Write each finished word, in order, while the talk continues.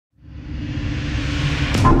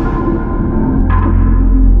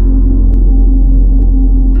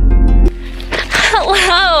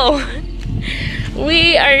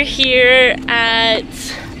are here at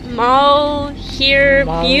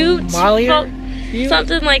Butte,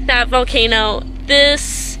 something like that, volcano.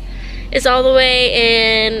 This is all the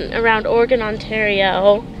way in around Oregon,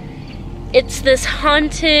 Ontario. It's this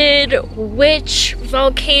haunted witch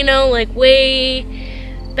volcano, like way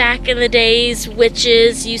back in the days.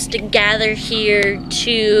 Witches used to gather here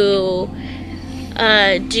to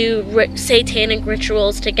do satanic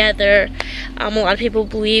rituals together. A lot of people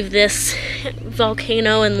believe this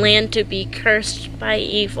volcano and land to be cursed by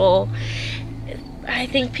evil. I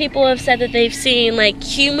think people have said that they've seen like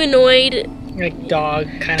humanoid, like dog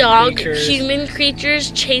creatures. Human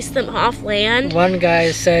creatures chase them off land. One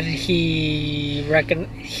guy said he's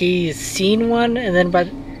seen one, and then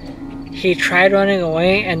he tried running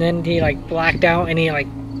away, and then he like blacked out, and he like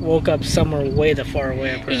woke up somewhere way the far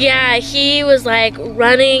away. Apparently. Yeah, he was like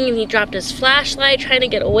running, and he dropped his flashlight trying to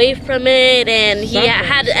get away from it, and he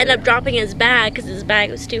had to end up dropping his bag because his bag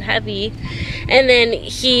was too heavy, and then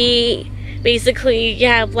he basically,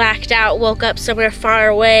 blacked out, woke up somewhere far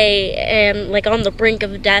away, and like on the brink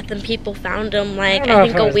of death, and people found him like I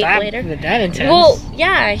think a week later. That intense. Well,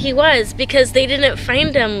 yeah, he was, because they didn't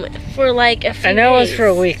find him for like a few days. I know it was for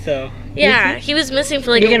a week though. Yeah, he was missing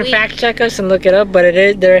for like a week. You can fact check us and look it up, but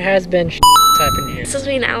there has been happened here. This is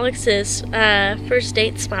me and Alex's first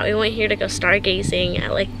date spot. We went here to go stargazing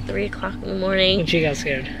at like 3 o'clock in the morning. And she got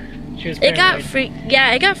scared. She was paranoid.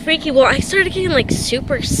 It got freaky. Well, I started getting like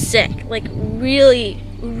super sick, like really,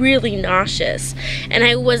 really nauseous, and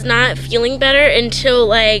I was not feeling better until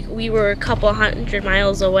like we were a couple 100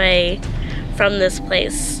 miles away from this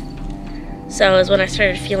place. So it was when I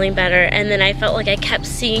started feeling better, and then I felt like I kept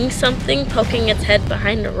seeing something poking its head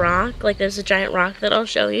behind a rock. Like there's a giant rock that I'll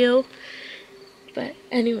show you. But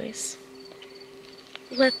anyways,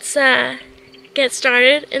 let's get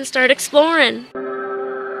started and start exploring.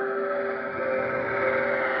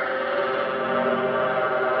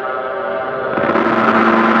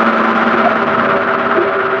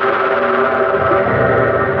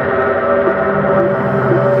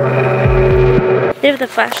 They have the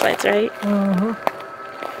flashlights, right? Mm-hmm.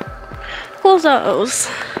 Who's those?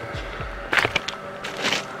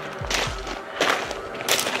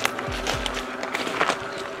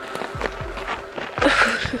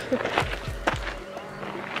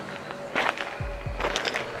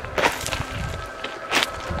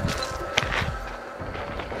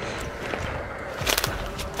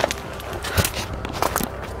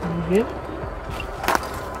 Yep.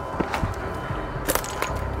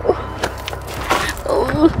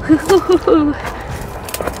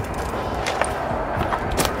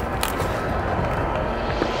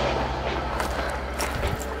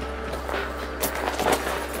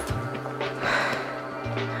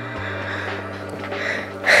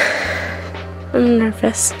 I'm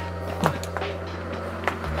nervous.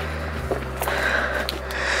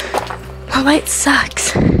 The light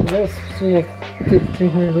sucks. That's like good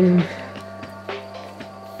 300 lumens.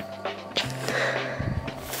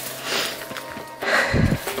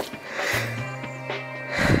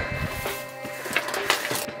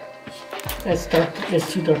 That's dark.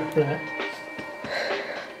 It's too dark for that.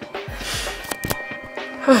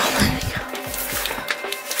 Oh, there we go.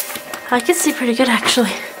 I can see pretty good,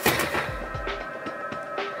 actually.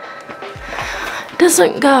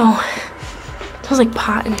 Doesn't go. Smells like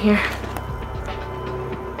pot in here.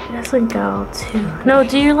 It doesn't go too. No,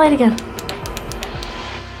 do your light again.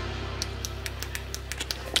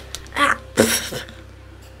 Ah.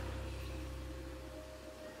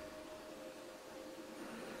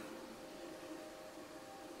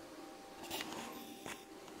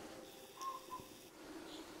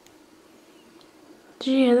 Did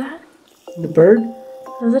you hear that? The bird?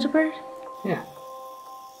 Was it a bird? Yeah.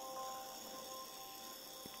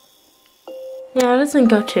 Yeah, it doesn't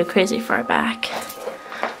go too crazy far back.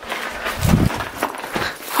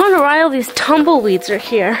 I wonder why all these tumbleweeds are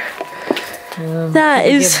here. That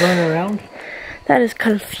is. Get blown around? That is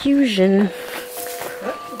confusion.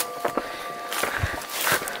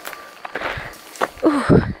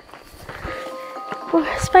 Ooh. Ooh,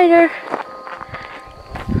 spider.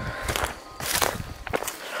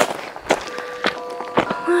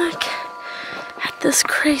 Look at this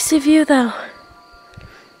crazy view, though.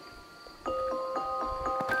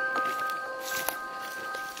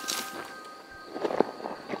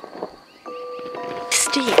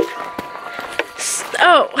 Steep.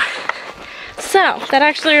 Oh, so that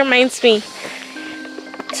actually reminds me.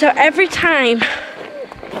 So every time,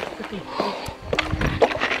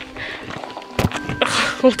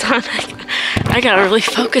 hold on, I gotta really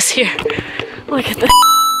focus here. Look at that.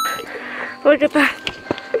 Look at that.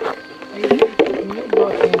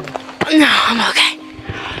 No, I'm okay.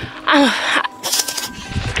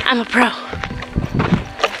 I'm a pro.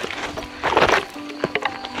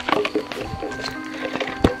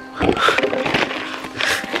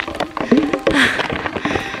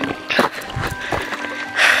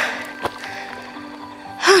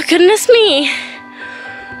 Oh, goodness me.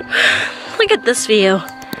 Look at this view.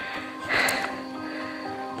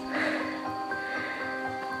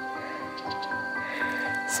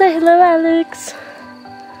 Say hello, Alex.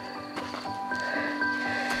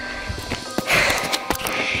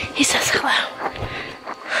 He says hello.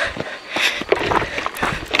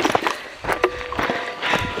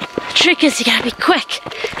 The trick is you gotta be quick.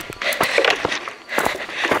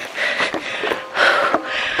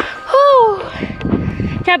 Whew.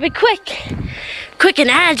 Gotta be quick. Quick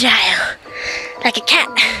and agile. Like a cat.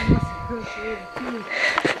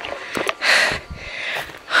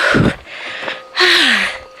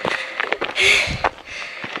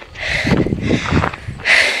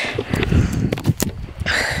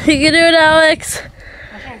 You can do it, Alex.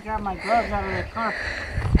 I should grab my gloves out of the car.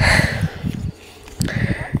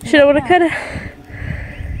 Shoulda, woulda, coulda.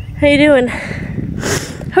 How you doing?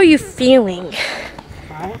 How are you feeling?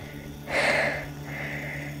 Fine.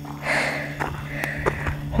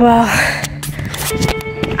 Well,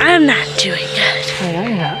 I'm not doing good. I know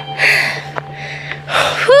you're not.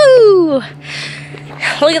 Whoo!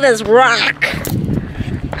 Look at this rock.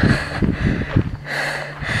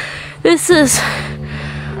 This is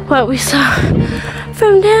what we saw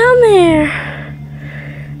from down there.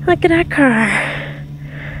 Look at our car.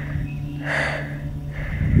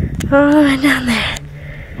 All the way down there.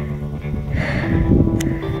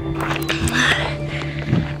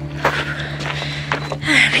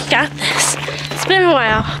 We got this. It's been a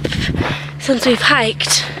while since we've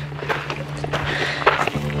hiked.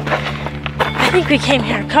 I think we came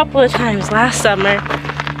here a couple of times last summer.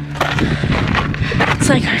 It's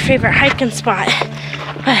like our favorite hiking spot.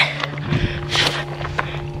 But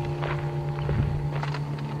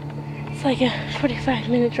it's like a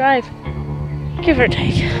 45-minute drive, give or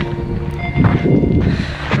take.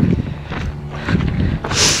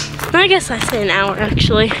 I guess I say an hour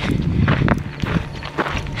actually.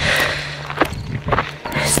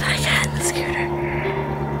 There's that guy in the scooter.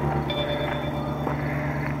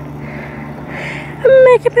 I'm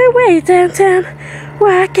making my way downtown,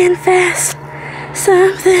 walking fast,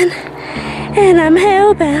 something, and I'm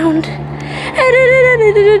hellbound.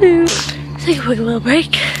 Take a quick little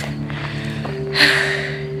break.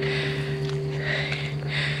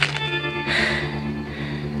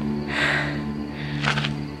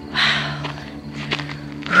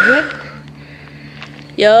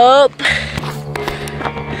 Yup.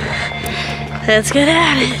 Let's get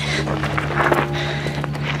at it.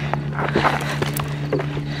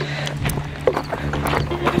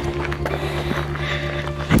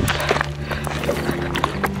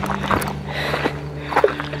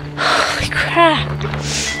 Holy crap.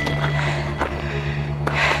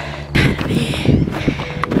 Be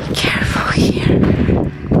careful here.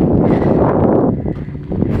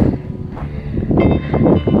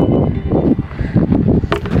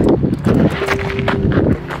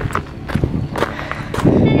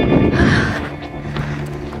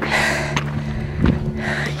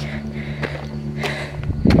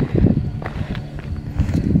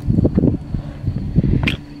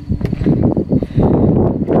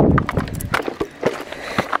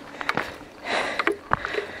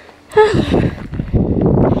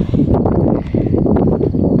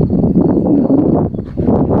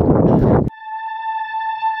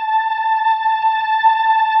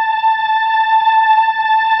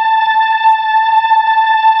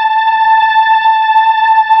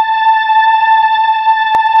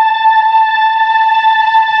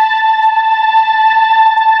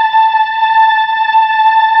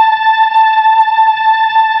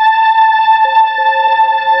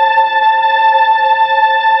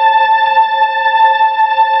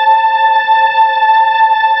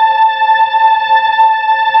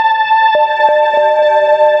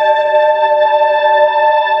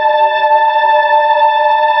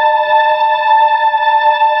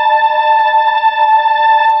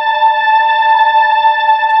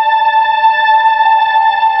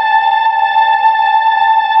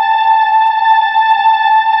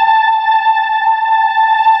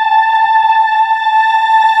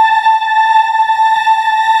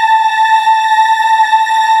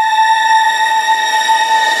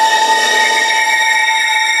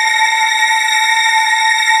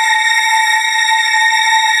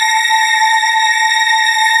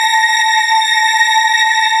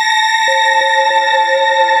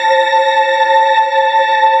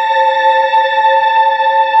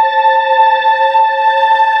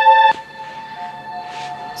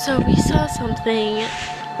 something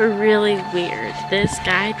really weird. This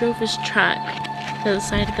guy drove his truck to the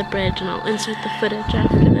side of the bridge, and I'll insert the footage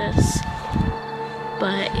after this.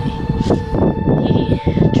 But he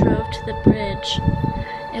drove to the bridge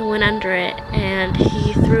and went under it, and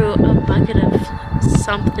he threw a bucket of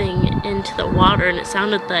something into the water, and it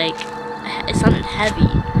sounded heavy.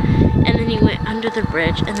 And then he went under the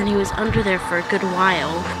bridge, and then he was under there for a good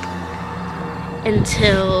while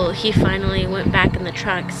until he finally went back in the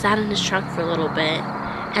truck, sat in his truck for a little bit,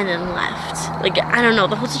 and then left. Like, I don't know,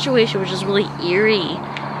 the whole situation was just really eerie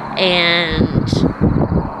and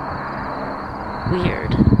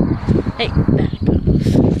weird. Hey, back off.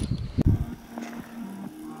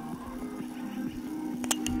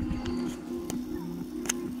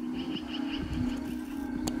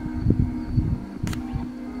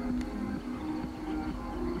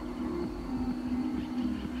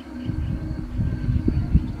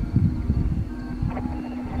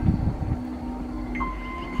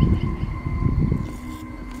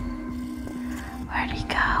 Where'd he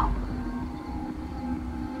go?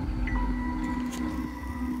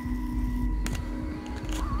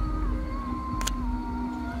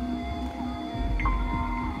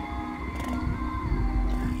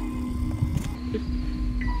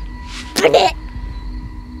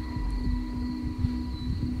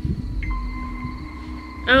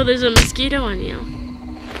 Oh, there's a mosquito on you.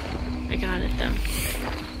 I got it though.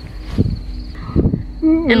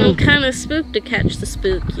 And I'm kind of spooked to catch the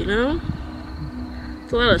spook, you know?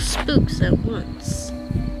 It's a lot of spooks at once.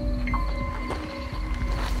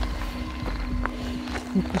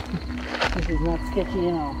 This is not sketchy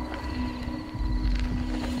at all.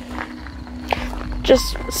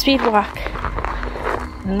 Just speed walk.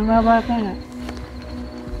 I don't know about that.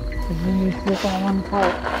 Because then you slip on one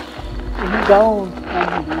part. And you go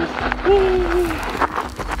and you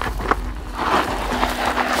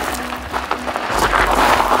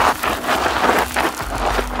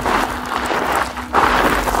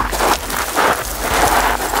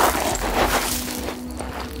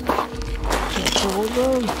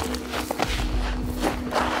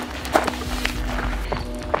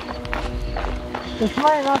This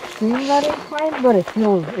might not seem that inclined, but it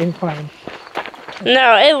feels inclined.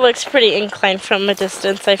 No, it looks pretty inclined from a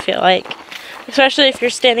distance, I feel like. Especially if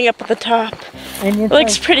you're standing up at the top. And it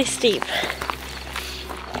looks like, pretty steep.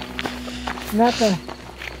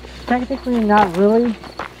 Technically not really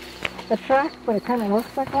a track, but it kind of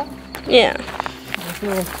looks like one. Yeah.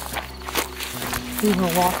 People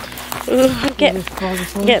walk. Ooh, I'm getting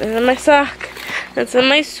in my sock. That's in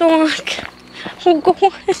my sock. Oh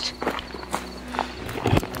God.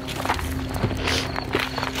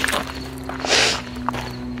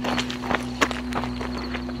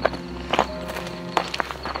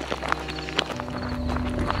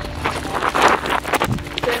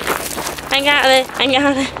 I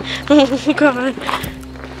got it. Oh God.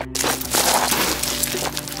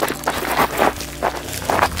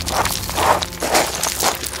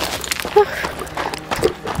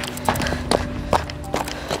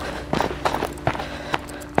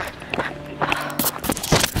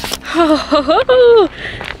 Oh,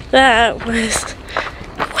 that was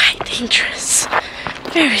quite dangerous.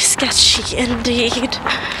 Very sketchy indeed.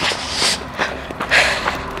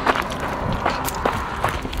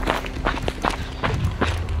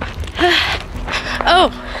 Oh,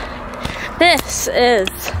 this is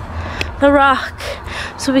the rock.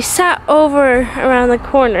 So we sat over around the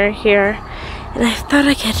corner here, and I thought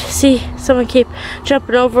I could see someone keep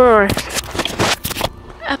jumping over or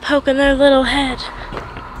poking their little head.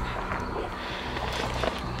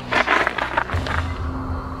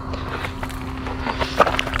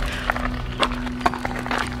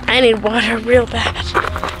 I need water real bad.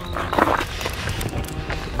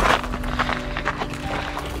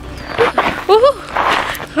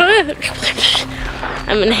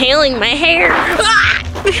 I'm inhaling my hair.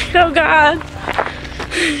 Oh God.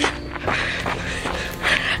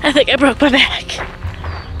 I think I broke my back.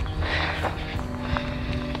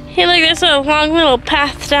 Hey, look, there's a long little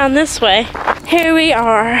path down this way. Here we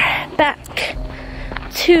are, back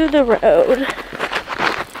to the road.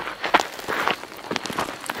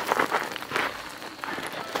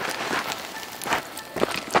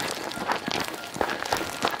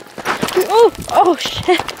 Oh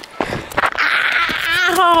shit.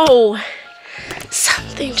 Ow!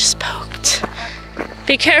 Something just poked.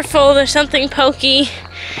 Be careful, there's something pokey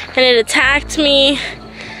and it attacked me.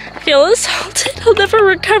 I feel assaulted. I'll never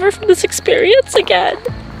recover from this experience again.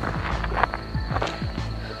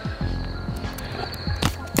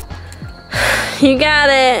 You got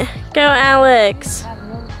it. Go, Alex.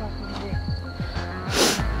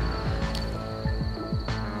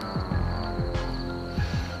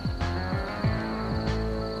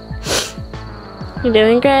 You're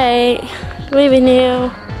doing great. Believe in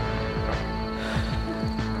you.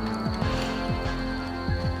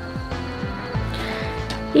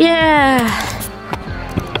 Yeah.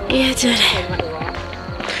 You did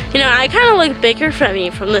it. You know, I kind of look bigger from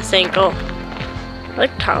you from this angle. I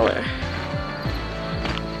look taller.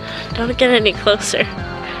 Don't get any closer.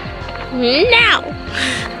 Now!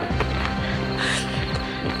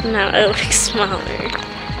 Now I look smaller.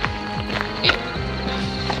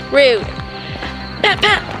 Rude. Pat,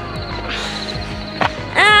 pat.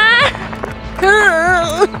 Ah!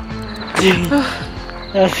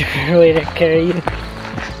 That was a good way to carry you.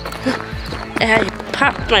 I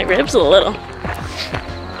popped my ribs a little.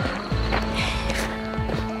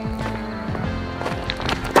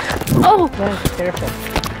 Oh! Oh, careful.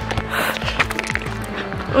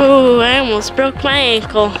 Oh, I almost broke my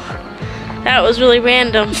ankle. That was really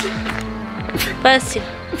random. Bless you,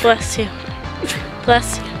 bless you,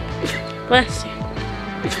 bless you, bless you,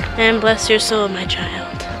 and bless your soul, my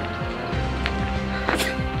child.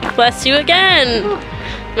 Bless you again.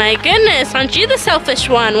 My goodness, aren't you the selfish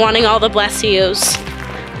one wanting all the bless yous?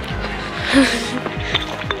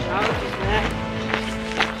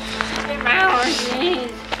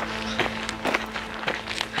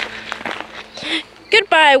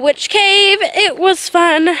 Goodbye, Witch Cave. It was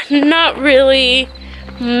fun. Not really.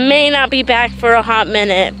 May not be back for a hot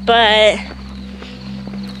minute, but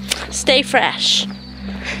stay fresh.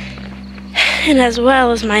 And as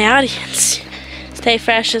well as my audience, stay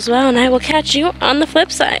fresh as well, and I will catch you on the flip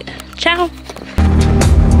side. Ciao.